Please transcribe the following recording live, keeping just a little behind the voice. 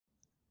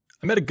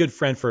I met a good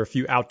friend for a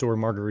few outdoor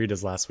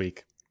margaritas last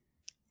week.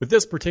 With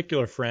this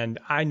particular friend,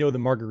 I know the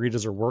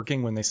margaritas are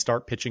working when they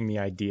start pitching me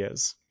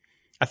ideas.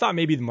 I thought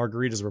maybe the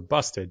margaritas were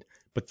busted,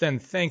 but then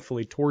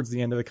thankfully towards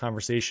the end of the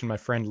conversation, my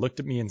friend looked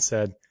at me and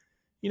said,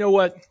 "You know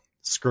what?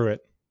 Screw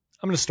it.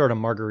 I'm going to start a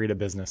margarita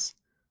business."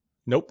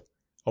 Nope,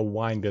 a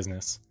wine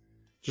business.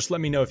 Just let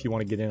me know if you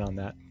want to get in on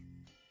that.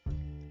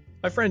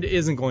 My friend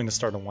isn't going to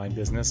start a wine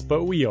business,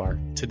 but we are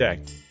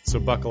today, so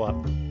buckle up.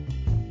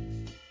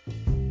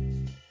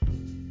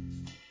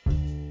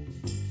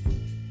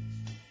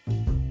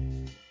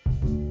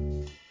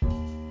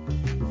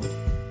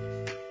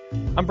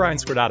 I'm Brian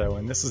Scordato,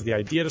 and this is the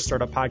Idea to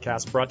Startup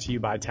podcast brought to you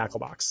by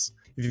Tacklebox.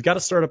 If you've got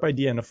a startup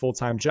idea and a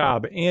full-time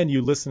job, and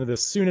you listen to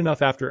this soon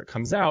enough after it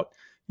comes out,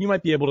 you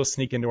might be able to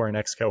sneak into our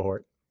next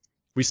cohort.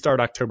 We start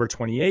October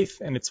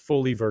 28th, and it's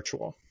fully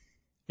virtual.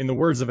 In the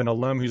words of an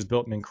alum who's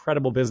built an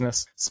incredible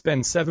business,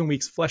 spend 7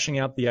 weeks fleshing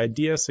out the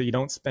idea so you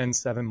don't spend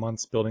 7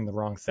 months building the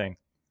wrong thing.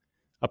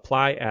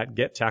 Apply at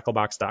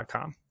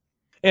gettacklebox.com.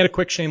 And a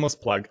quick shameless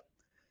plug.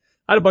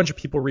 I had a bunch of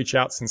people reach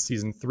out since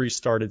season 3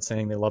 started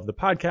saying they love the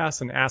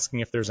podcast and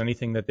asking if there's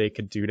anything that they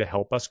could do to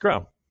help us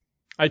grow.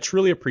 I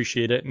truly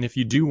appreciate it, and if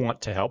you do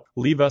want to help,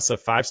 leave us a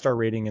 5-star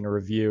rating and a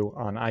review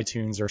on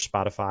iTunes or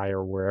Spotify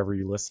or wherever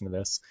you listen to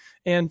this.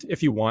 And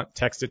if you want,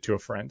 text it to a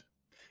friend.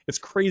 It's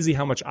crazy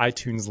how much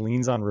iTunes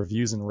leans on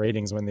reviews and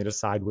ratings when they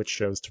decide which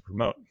shows to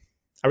promote.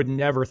 I would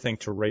never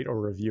think to rate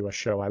or review a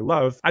show I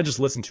love. I just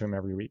listen to them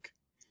every week.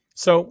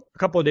 So a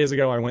couple of days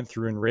ago, I went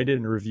through and rated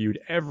and reviewed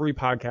every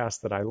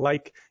podcast that I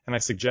like, and I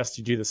suggest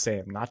you do the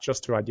same, not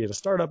just to Idea to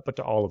Startup, but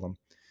to all of them.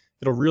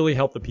 It'll really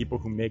help the people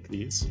who make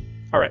these.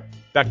 All right,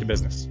 back to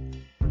business.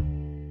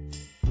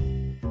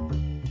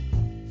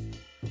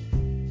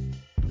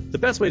 The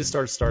best way to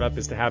start a startup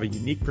is to have a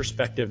unique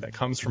perspective that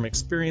comes from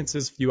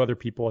experiences few other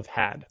people have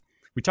had.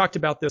 We talked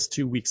about this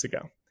 2 weeks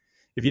ago.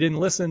 If you didn't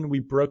listen, we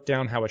broke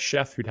down how a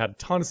chef who'd had a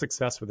ton of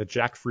success with a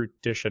jackfruit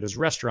dish at his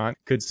restaurant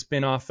could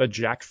spin off a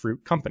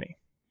jackfruit company.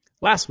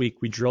 Last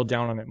week, we drilled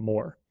down on it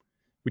more.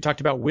 We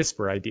talked about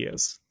whisper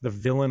ideas, the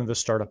villain of the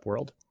startup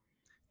world.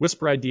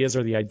 Whisper ideas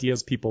are the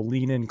ideas people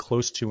lean in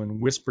close to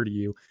and whisper to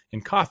you in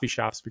coffee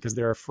shops because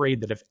they're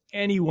afraid that if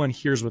anyone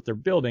hears what they're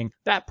building,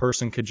 that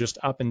person could just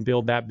up and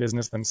build that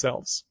business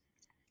themselves.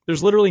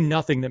 There's literally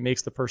nothing that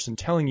makes the person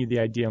telling you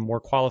the idea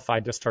more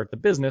qualified to start the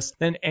business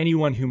than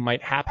anyone who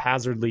might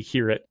haphazardly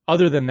hear it,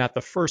 other than that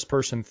the first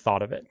person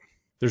thought of it.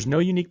 There's no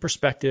unique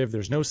perspective,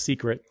 there's no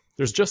secret,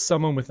 there's just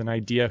someone with an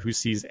idea who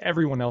sees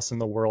everyone else in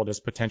the world as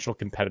potential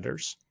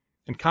competitors.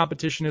 And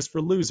competition is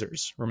for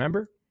losers,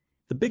 remember?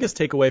 The biggest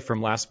takeaway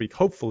from last week,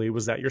 hopefully,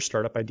 was that your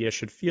startup idea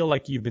should feel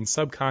like you've been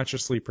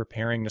subconsciously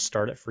preparing to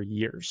start it for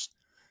years.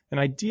 And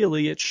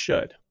ideally, it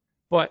should.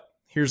 But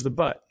here's the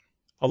but.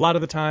 A lot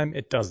of the time,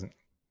 it doesn't.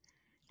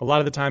 A lot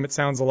of the time, it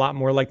sounds a lot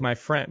more like my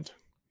friend.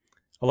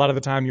 A lot of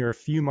the time, you're a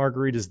few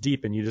margaritas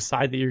deep and you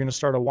decide that you're going to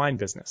start a wine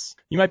business.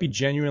 You might be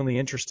genuinely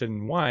interested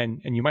in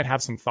wine and you might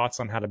have some thoughts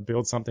on how to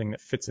build something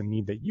that fits a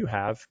need that you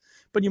have,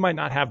 but you might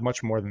not have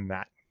much more than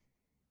that.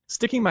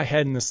 Sticking my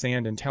head in the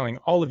sand and telling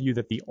all of you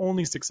that the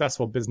only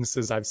successful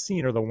businesses I've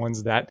seen are the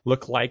ones that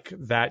look like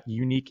that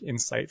unique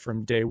insight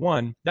from day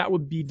one, that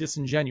would be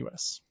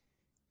disingenuous.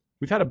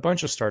 We've had a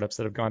bunch of startups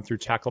that have gone through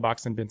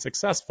Tacklebox and been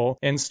successful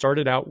and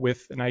started out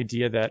with an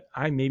idea that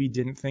I maybe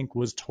didn't think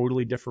was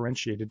totally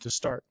differentiated to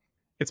start.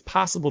 It's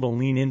possible to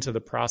lean into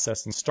the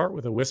process and start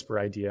with a whisper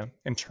idea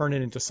and turn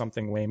it into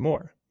something way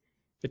more.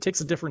 It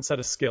takes a different set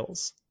of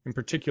skills, in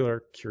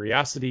particular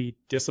curiosity,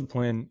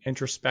 discipline,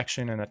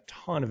 introspection, and a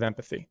ton of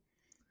empathy.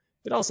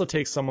 It also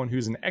takes someone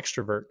who's an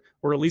extrovert,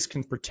 or at least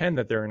can pretend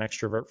that they're an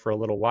extrovert for a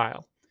little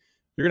while.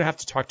 You're going to have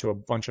to talk to a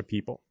bunch of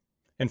people.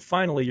 And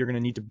finally, you're going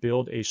to need to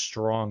build a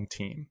strong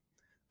team.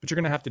 But you're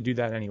going to have to do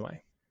that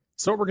anyway.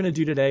 So what we're going to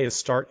do today is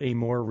start a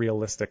more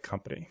realistic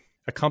company.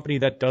 A company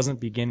that doesn't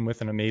begin with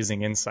an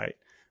amazing insight.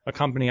 A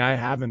company I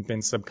haven't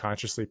been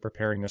subconsciously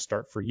preparing to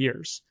start for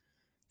years.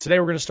 Today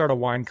we're going to start a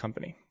wine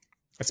company.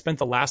 I spent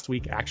the last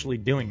week actually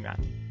doing that.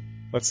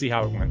 Let's see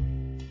how it went.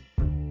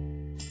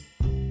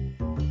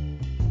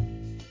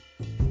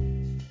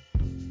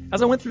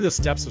 As I went through the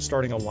steps of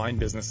starting a wine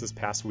business this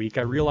past week,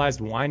 I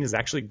realized wine is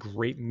actually a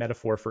great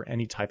metaphor for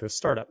any type of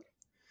startup.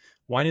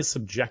 Wine is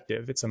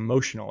subjective, it's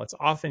emotional, it's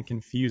often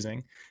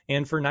confusing,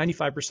 and for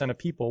 95% of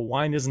people,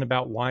 wine isn't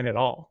about wine at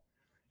all.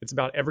 It's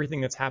about everything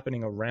that's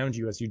happening around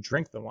you as you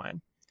drink the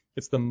wine.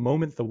 It's the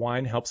moment the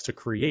wine helps to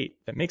create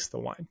that makes the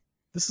wine.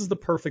 This is the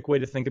perfect way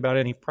to think about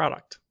any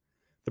product.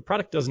 The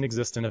product doesn't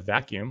exist in a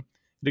vacuum.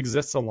 It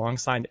exists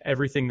alongside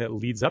everything that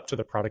leads up to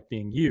the product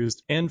being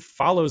used and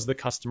follows the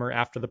customer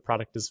after the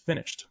product is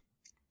finished.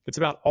 It's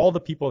about all the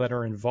people that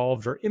are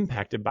involved or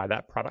impacted by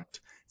that product.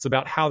 It's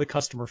about how the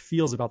customer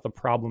feels about the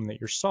problem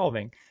that you're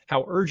solving,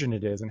 how urgent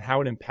it is, and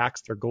how it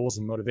impacts their goals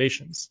and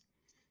motivations.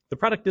 The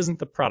product isn't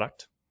the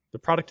product. The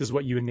product is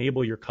what you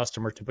enable your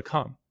customer to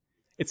become.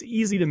 It's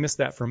easy to miss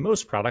that for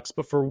most products,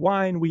 but for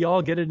wine, we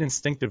all get it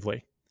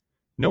instinctively.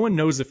 No one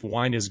knows if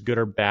wine is good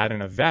or bad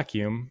in a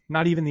vacuum,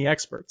 not even the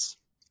experts.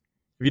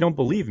 If you don't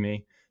believe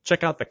me,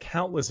 Check out the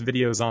countless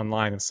videos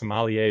online of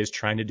sommeliers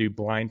trying to do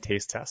blind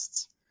taste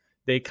tests.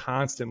 They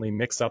constantly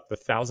mix up the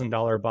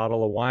 $1,000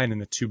 bottle of wine in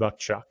the $2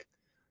 chuck.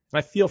 And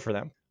I feel for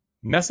them.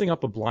 Messing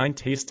up a blind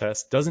taste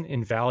test doesn't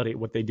invalidate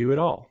what they do at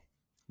all.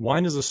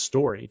 Wine is a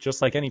story,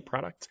 just like any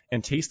product,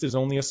 and taste is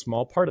only a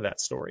small part of that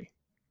story.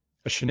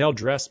 A Chanel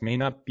dress may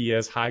not be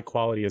as high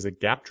quality as a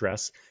Gap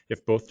dress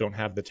if both don't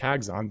have the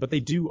tags on, but they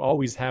do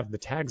always have the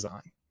tags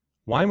on.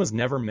 Wine was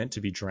never meant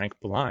to be drank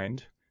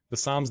blind. The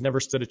Somms never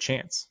stood a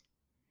chance.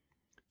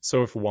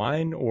 So if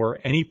wine or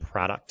any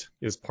product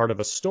is part of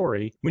a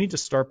story, we need to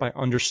start by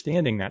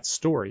understanding that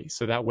story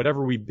so that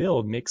whatever we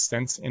build makes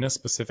sense in a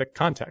specific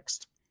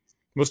context.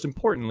 Most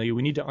importantly,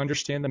 we need to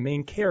understand the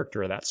main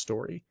character of that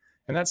story,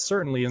 and that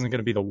certainly isn't going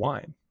to be the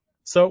wine.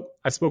 So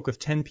I spoke with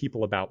 10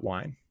 people about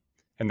wine.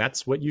 And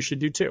that's what you should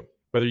do too,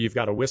 whether you've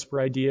got a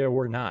whisper idea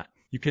or not.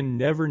 You can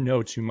never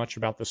know too much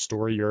about the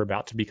story you're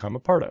about to become a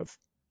part of.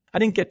 I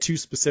didn't get too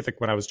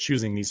specific when I was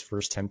choosing these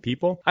first 10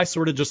 people. I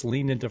sort of just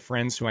leaned into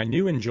friends who I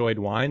knew enjoyed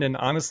wine, and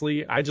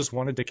honestly, I just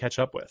wanted to catch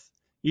up with.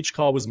 Each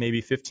call was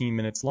maybe 15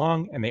 minutes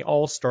long, and they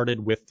all started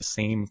with the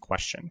same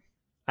question.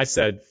 I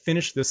said,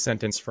 finish this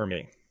sentence for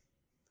me.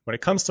 When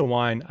it comes to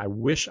wine, I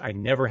wish I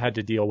never had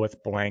to deal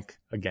with blank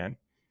again.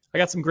 I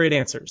got some great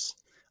answers.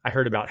 I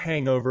heard about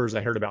hangovers.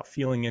 I heard about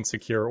feeling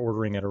insecure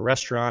ordering at a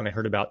restaurant. I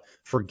heard about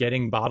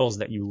forgetting bottles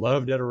that you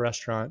loved at a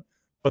restaurant.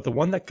 But the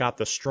one that got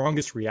the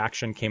strongest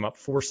reaction came up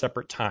 4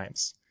 separate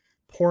times.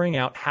 Pouring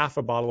out half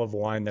a bottle of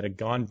wine that had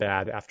gone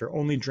bad after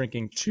only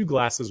drinking 2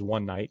 glasses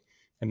one night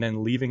and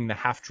then leaving the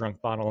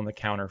half-drunk bottle on the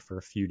counter for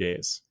a few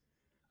days.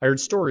 I heard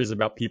stories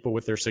about people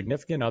with their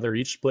significant other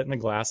each splitting a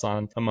glass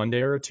on a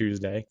Monday or a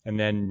Tuesday and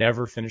then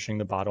never finishing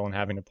the bottle and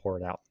having to pour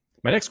it out.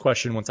 My next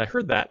question, once I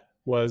heard that,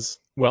 was,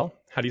 well,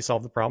 how do you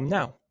solve the problem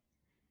now?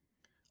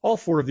 All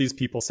 4 of these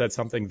people said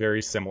something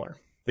very similar.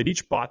 They'd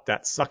each bought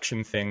that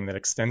suction thing that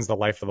extends the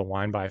life of the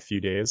wine by a few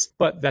days,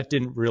 but that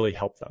didn't really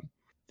help them.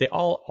 They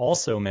all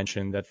also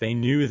mentioned that they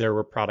knew there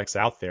were products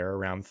out there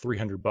around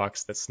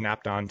 $300 that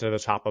snapped onto the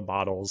top of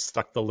bottles,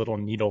 stuck the little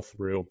needle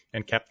through,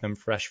 and kept them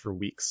fresh for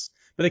weeks,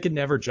 but they could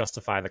never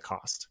justify the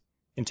cost.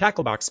 In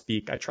Tacklebox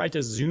speak, I tried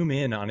to zoom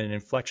in on an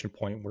inflection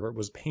point where it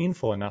was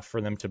painful enough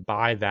for them to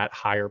buy that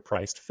higher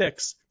priced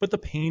fix, but the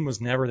pain was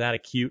never that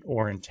acute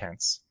or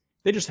intense.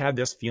 They just had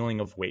this feeling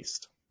of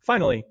waste.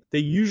 Finally, they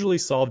usually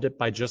solved it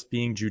by just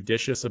being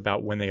judicious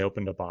about when they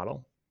opened a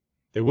bottle.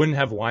 They wouldn't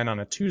have wine on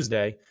a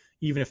Tuesday,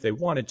 even if they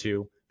wanted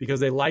to, because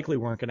they likely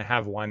weren't going to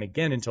have wine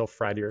again until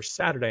Friday or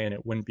Saturday and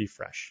it wouldn't be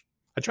fresh.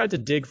 I tried to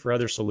dig for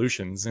other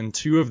solutions, and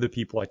 2 of the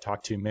people I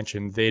talked to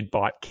mentioned they'd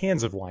bought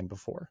cans of wine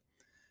before.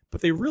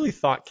 But they really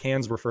thought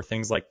cans were for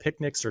things like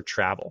picnics or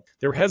travel.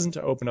 They were hesitant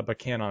to open up a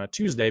can on a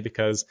Tuesday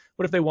because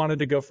what if they wanted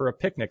to go for a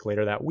picnic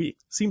later that week?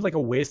 Seemed like a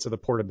waste of the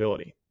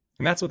portability.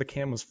 And that's what the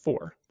can was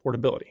for,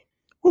 portability.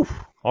 Whew.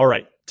 All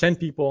right, 10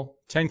 people,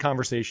 10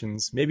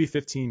 conversations, maybe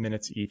 15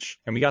 minutes each,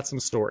 and we got some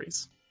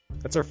stories.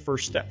 That's our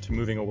first step to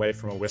moving away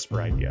from a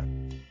whisper idea.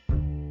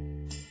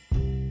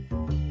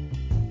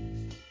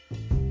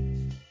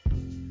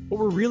 What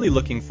we're really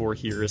looking for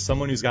here is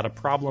someone who's got a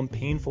problem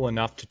painful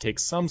enough to take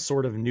some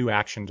sort of new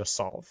action to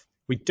solve.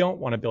 We don't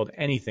want to build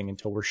anything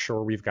until we're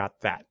sure we've got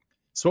that.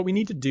 So what we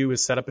need to do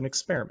is set up an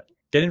experiment.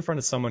 Get in front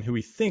of someone who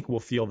we think will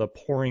feel the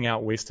pouring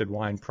out wasted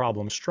wine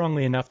problem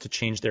strongly enough to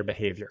change their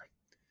behavior.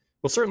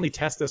 We'll certainly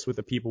test this with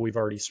the people we've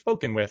already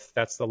spoken with.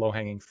 That's the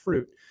low-hanging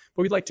fruit.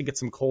 But we'd like to get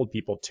some cold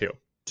people too.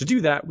 To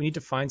do that, we need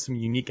to find some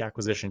unique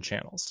acquisition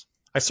channels.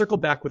 I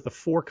circled back with the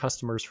 4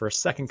 customers for a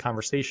second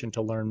conversation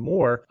to learn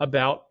more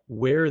about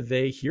where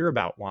they hear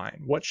about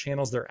wine, what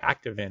channels they're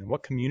active in,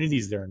 what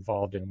communities they're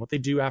involved in, what they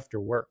do after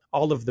work,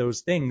 all of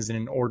those things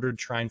in order to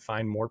try and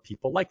find more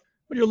people like them.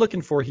 What you're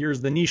looking for here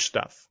is the niche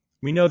stuff.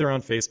 We know they're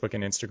on Facebook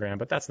and Instagram,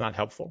 but that's not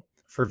helpful.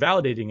 For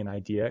validating an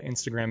idea,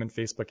 Instagram and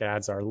Facebook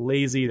ads are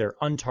lazy, they're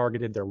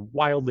untargeted, they're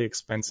wildly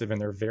expensive, and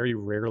they're very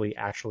rarely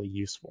actually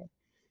useful.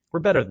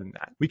 We're better than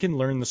that. We can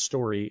learn the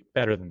story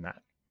better than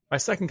that. My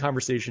second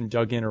conversation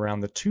dug in around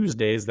the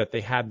Tuesdays that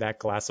they had that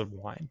glass of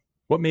wine.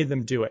 What made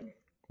them do it?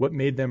 What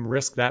made them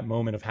risk that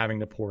moment of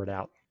having to pour it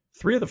out?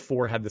 3 of the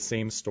 4 had the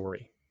same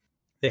story.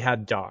 They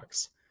had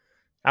dogs.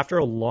 After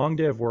a long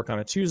day of work on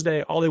a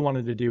Tuesday, all they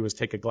wanted to do was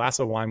take a glass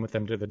of wine with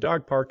them to the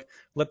dog park,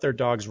 let their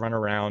dogs run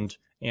around,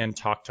 and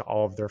talk to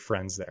all of their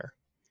friends there.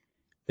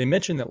 They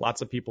mentioned that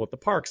lots of people at the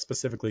park,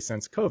 specifically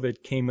since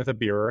COVID, came with a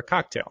beer or a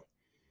cocktail.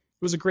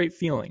 It was a great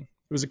feeling.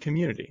 It was a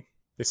community.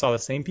 They saw the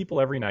same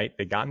people every night,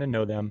 they got to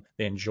know them,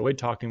 they enjoyed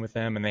talking with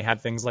them, and they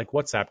had things like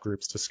WhatsApp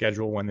groups to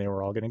schedule when they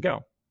were all going to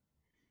go.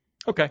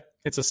 Okay,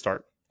 it's a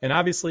start. And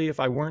obviously, if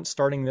I weren't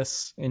starting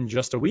this in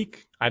just a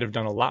week, I'd have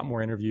done a lot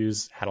more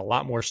interviews, had a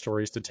lot more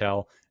stories to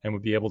tell, and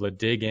would be able to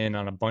dig in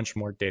on a bunch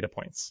more data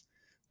points.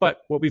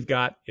 But what we've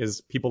got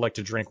is people like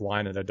to drink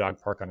wine at a dog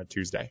park on a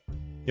Tuesday.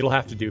 It'll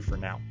have to do for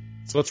now.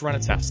 So let's run a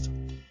test.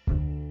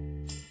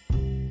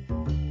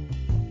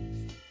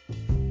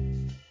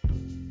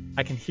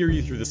 I can hear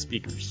you through the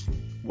speakers.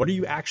 What are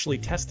you actually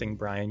testing,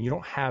 Brian? You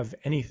don't have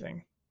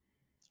anything.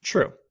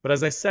 True, but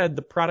as I said,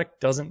 the product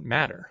doesn't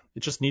matter.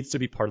 It just needs to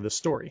be part of the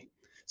story.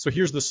 So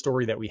here's the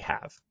story that we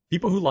have.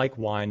 People who like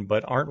wine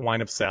but aren't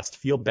wine obsessed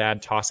feel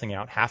bad tossing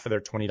out half of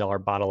their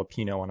 $20 bottle of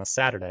Pinot on a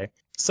Saturday,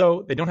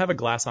 so they don't have a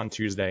glass on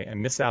Tuesday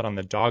and miss out on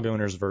the dog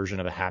owner's version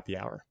of a happy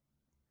hour.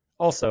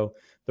 Also,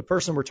 the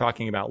person we're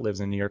talking about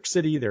lives in New York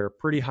City, they're a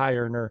pretty high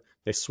earner,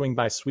 they swing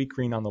by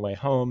Sweetgreen on the way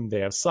home,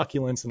 they have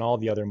succulents and all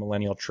the other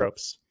millennial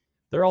tropes.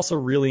 They're also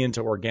really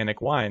into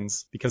organic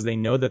wines because they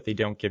know that they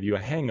don't give you a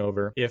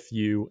hangover if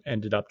you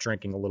ended up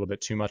drinking a little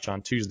bit too much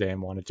on Tuesday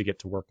and wanted to get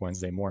to work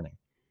Wednesday morning.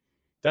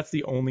 That's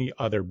the only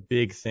other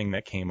big thing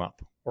that came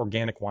up.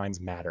 Organic wines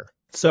matter.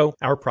 So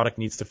our product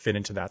needs to fit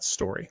into that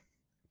story.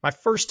 My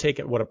first take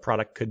at what a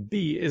product could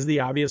be is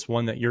the obvious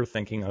one that you're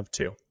thinking of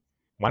too.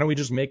 Why don't we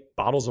just make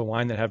bottles of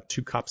wine that have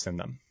 2 cups in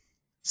them?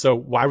 So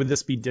why would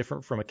this be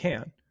different from a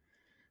can?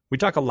 We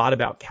talk a lot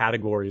about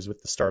categories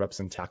with the startups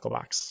in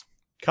Tacklebox.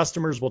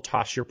 Customers will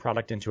toss your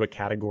product into a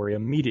category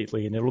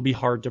immediately and it'll be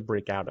hard to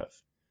break out of.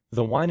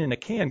 The wine in a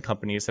can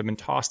companies have been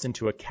tossed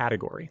into a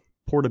category,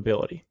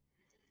 portability.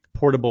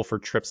 Portable for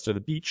trips to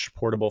the beach,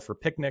 portable for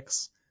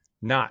picnics,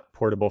 not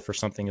portable for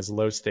something as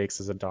low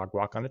stakes as a dog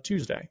walk on a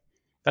Tuesday.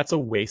 That's a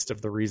waste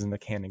of the reason the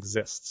can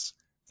exists.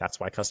 That's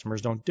why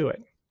customers don't do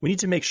it. We need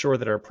to make sure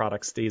that our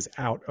product stays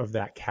out of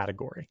that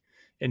category.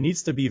 It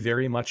needs to be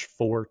very much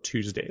for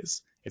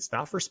Tuesdays. It's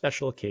not for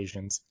special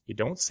occasions. You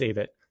don't save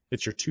it.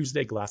 It's your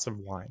Tuesday glass of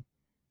wine.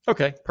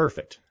 Okay,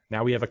 perfect.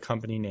 Now we have a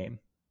company name,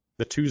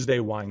 the Tuesday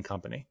Wine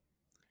Company.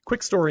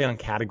 Quick story on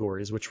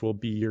categories, which will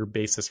be your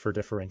basis for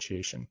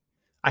differentiation.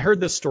 I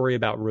heard this story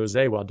about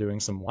rosé while doing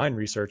some wine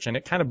research, and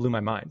it kind of blew my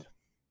mind.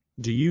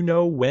 Do you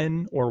know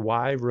when or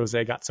why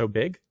rosé got so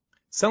big?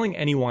 Selling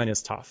any wine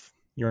is tough.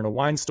 You're in a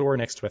wine store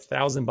next to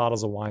 1,000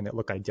 bottles of wine that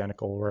look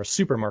identical, or a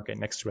supermarket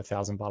next to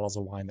 1,000 bottles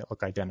of wine that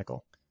look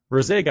identical.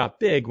 Rosé got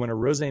big when a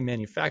rosé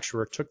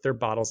manufacturer took their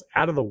bottles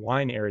out of the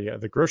wine area of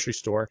the grocery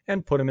store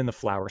and put them in the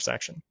flower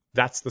section.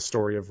 That's the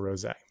story of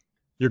rosé.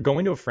 You're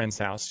going to a friend's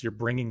house, you're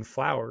bringing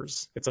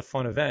flowers, it's a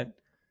fun event.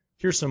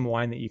 Here's some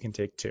wine that you can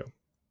take too.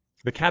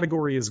 The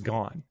category is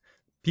gone.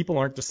 People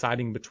aren't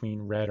deciding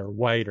between red or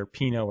white or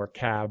Pinot or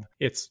Cab.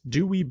 It's,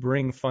 do we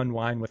bring fun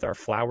wine with our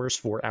flowers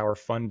for our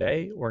fun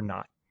day or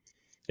not?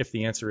 If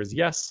the answer is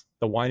yes,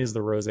 the wine is the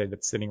rosé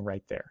that's sitting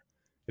right there.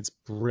 It's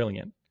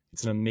brilliant.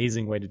 It's an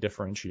amazing way to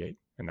differentiate,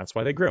 and that's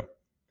why they grew.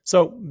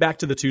 So back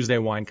to the Tuesday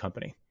Wine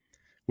Company.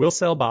 We'll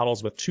sell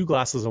bottles with 2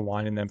 glasses of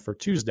wine in them for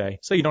Tuesday,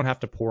 so you don't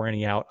have to pour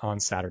any out on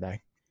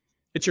Saturday.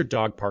 It's your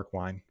dog park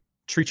wine.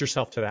 Treat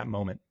yourself to that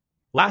moment.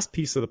 Last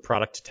piece of the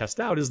product to test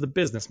out is the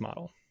business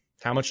model.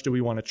 How much do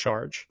we want to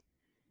charge?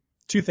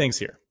 2 things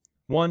here.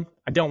 1,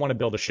 I don't want to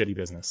build a shitty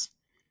business.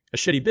 A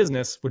shitty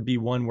business would be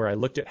one where I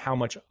looked at how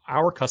much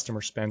our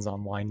customer spends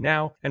on wine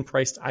now and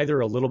priced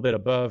either a little bit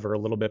above or a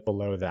little bit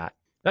below that.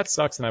 That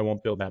sucks and I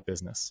won't build that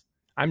business.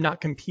 I'm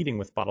not competing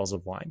with bottles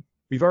of wine.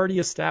 We've already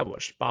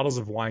established bottles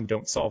of wine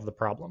don't solve the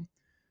problem.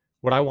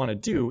 What I want to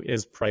do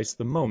is price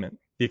the moment,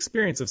 the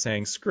experience of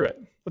saying, screw it,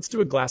 let's do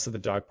a glass at the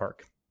dog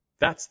park.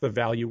 That's the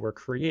value we're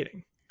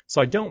creating.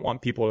 So I don't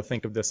want people to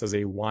think of this as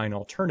a wine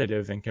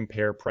alternative and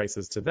compare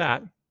prices to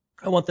that.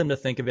 I want them to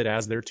think of it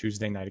as their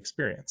Tuesday night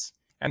experience.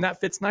 And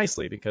that fits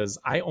nicely because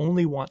I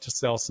only want to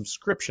sell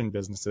subscription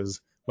businesses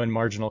when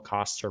marginal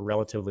costs are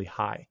relatively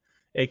high,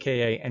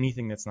 aka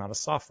anything that's not a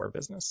software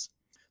business.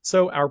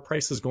 So our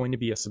price is going to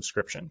be a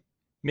subscription,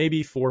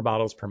 maybe 4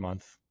 bottles per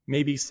month,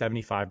 maybe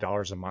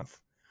 $75 a month.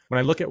 When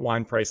I look at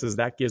wine prices,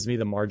 that gives me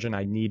the margin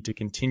I need to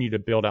continue to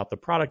build out the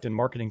product and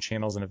marketing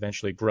channels and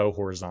eventually grow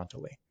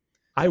horizontally.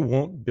 I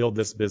won't build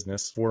this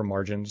business for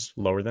margins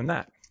lower than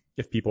that.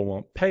 If people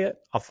won't pay it,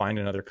 I'll find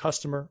another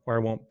customer or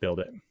I won't build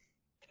it.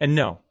 And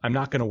no, I'm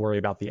not going to worry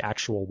about the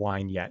actual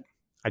wine yet.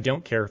 I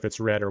don't care if it's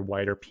red or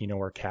white or Pinot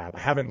or Cab. I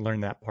haven't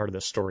learned that part of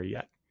the story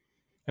yet.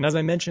 And as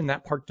I mentioned,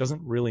 that part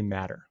doesn't really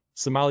matter.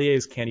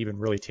 Sommeliers can't even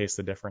really taste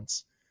the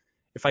difference.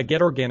 If I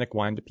get organic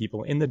wine to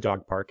people in the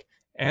dog park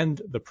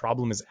and the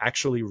problem is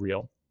actually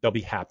real, they'll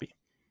be happy.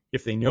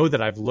 If they know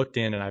that I've looked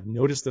in and I've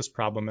noticed this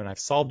problem and I've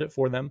solved it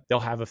for them, they'll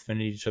have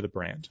affinity to the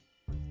brand.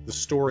 The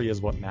story is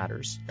what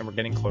matters, and we're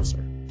getting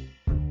closer.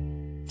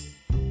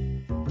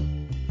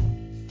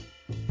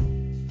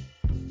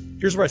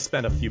 Here's where I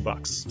spent a few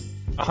bucks,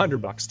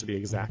 $100 to be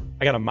exact.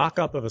 I got a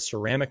mock-up of a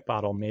ceramic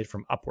bottle made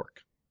from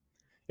Upwork.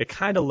 It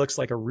kind of looks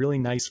like a really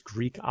nice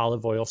Greek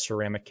olive oil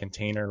ceramic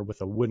container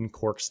with a wooden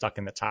cork stuck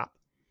in the top.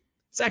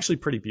 It's actually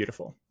pretty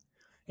beautiful.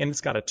 And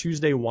it's got a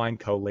Tuesday Wine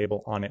Co.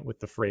 label on it with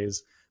the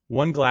phrase,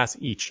 1 glass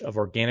each of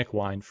organic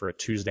wine for a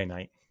Tuesday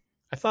night.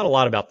 I thought a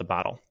lot about the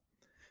bottle.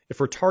 If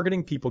we're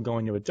targeting people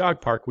going to a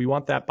dog park, we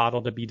want that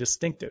bottle to be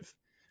distinctive.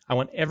 I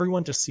want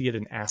everyone to see it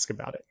and ask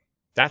about it.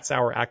 That's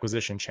our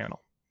acquisition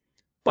channel.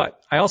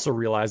 But I also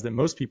realized that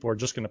most people are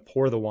just going to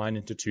pour the wine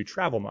into 2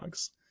 travel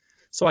mugs.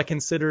 So I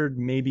considered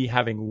maybe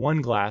having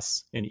 1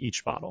 glass in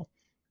each bottle.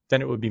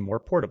 Then it would be more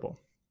portable.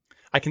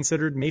 I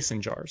considered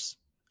mason jars.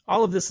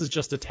 All of this is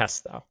just a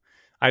test though.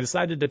 I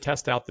decided to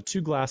test out the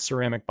 2-glass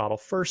ceramic bottle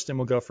first and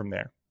we'll go from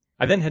there.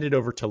 I then headed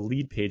over to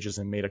Lead Pages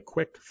and made a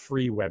quick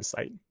free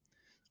website.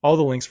 All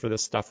the links for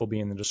this stuff will be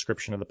in the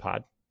description of the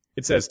pod.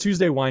 It says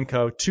Tuesday Wine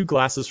Co., 2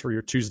 glasses for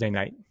your Tuesday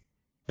night.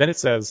 Then it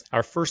says,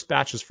 our first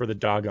batch is for the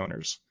dog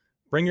owners.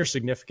 Bring your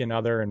significant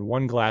other and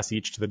 1 glass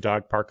each to the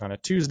dog park on a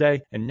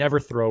Tuesday and never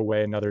throw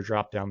away another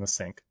drop down the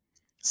sink.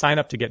 Sign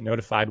up to get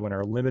notified when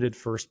our limited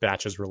first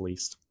batch is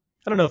released.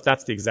 I don't know if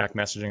that's the exact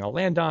messaging I'll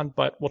land on,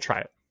 but we'll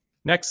try it.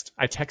 Next,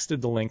 I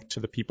texted the link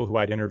to the people who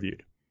I'd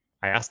interviewed.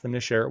 I asked them to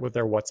share it with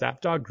their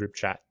WhatsApp dog group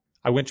chat.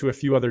 I went to a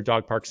few other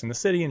dog parks in the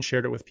city and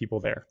shared it with people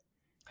there.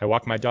 I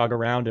walked my dog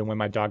around, and when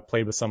my dog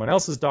played with someone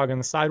else's dog on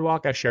the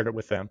sidewalk, I shared it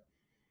with them.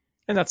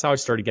 And that's how I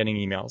started getting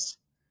emails.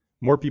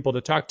 More people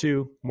to talk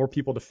to, more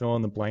people to fill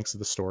in the blanks of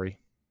the story.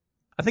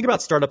 I think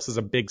about startups as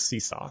a big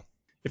seesaw.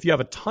 If you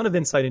have a ton of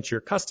insight into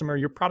your customer,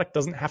 your product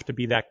doesn't have to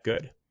be that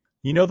good.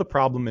 You know the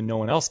problem and no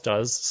one else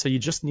does, so you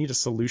just need a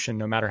solution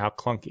no matter how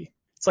clunky.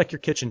 It's like your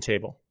kitchen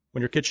table.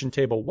 When your kitchen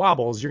table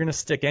wobbles, you're going to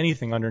stick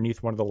anything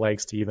underneath one of the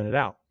legs to even it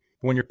out.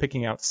 When you're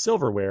picking out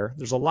silverware,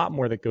 there's a lot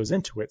more that goes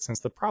into it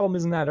since the problem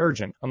isn't that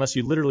urgent unless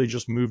you literally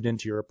just moved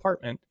into your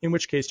apartment, in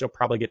which case you'll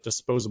probably get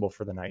disposable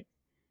for the night.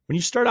 When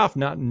you start off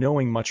not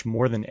knowing much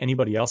more than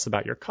anybody else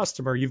about your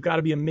customer, you've got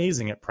to be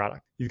amazing at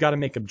product. You've got to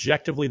make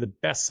objectively the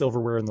best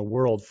silverware in the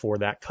world for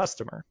that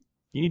customer.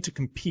 You need to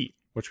compete,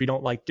 which we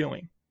don't like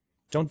doing.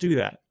 Don't do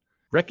that.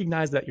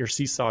 Recognize that your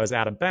seesaw is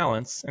out of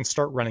balance and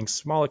start running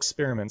small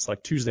experiments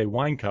like Tuesday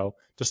Wine Co.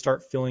 to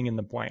start filling in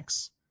the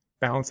blanks.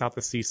 Balance out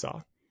the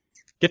seesaw.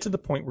 Get to the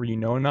point where you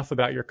know enough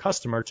about your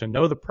customer to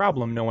know the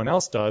problem no one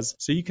else does,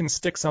 so you can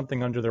stick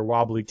something under their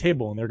wobbly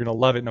table and they're going to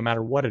love it no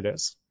matter what it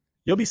is.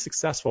 You'll be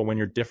successful when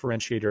your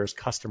differentiator is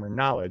customer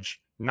knowledge,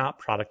 not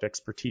product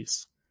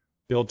expertise.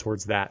 Build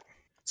towards that.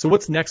 So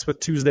what's next with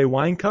Tuesday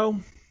Wine Co.?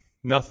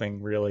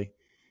 Nothing, really.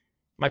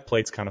 My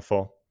plate's kind of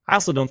full. I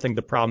also don't think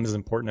the problem is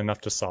important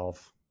enough to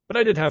solve. But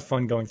I did have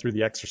fun going through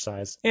the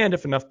exercise. And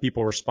if enough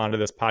people respond to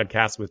this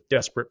podcast with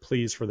desperate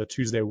pleas for the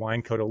Tuesday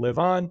Wine Co. to live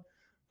on,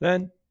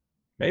 then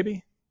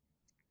maybe.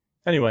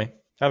 Anyway,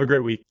 have a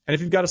great week. And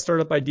if you've got a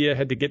startup idea,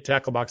 head to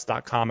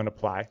gettacklebox.com and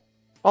apply.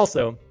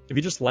 Also, if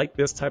you just like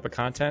this type of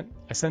content,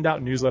 I send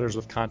out newsletters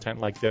with content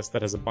like this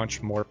that has a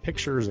bunch more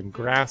pictures and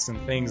graphs and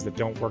things that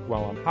don't work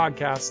well on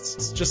podcasts.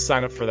 So just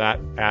sign up for that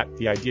at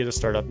the Idea to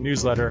Startup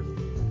newsletter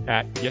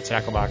at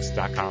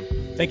gettacklebox.com.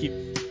 Thank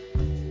you.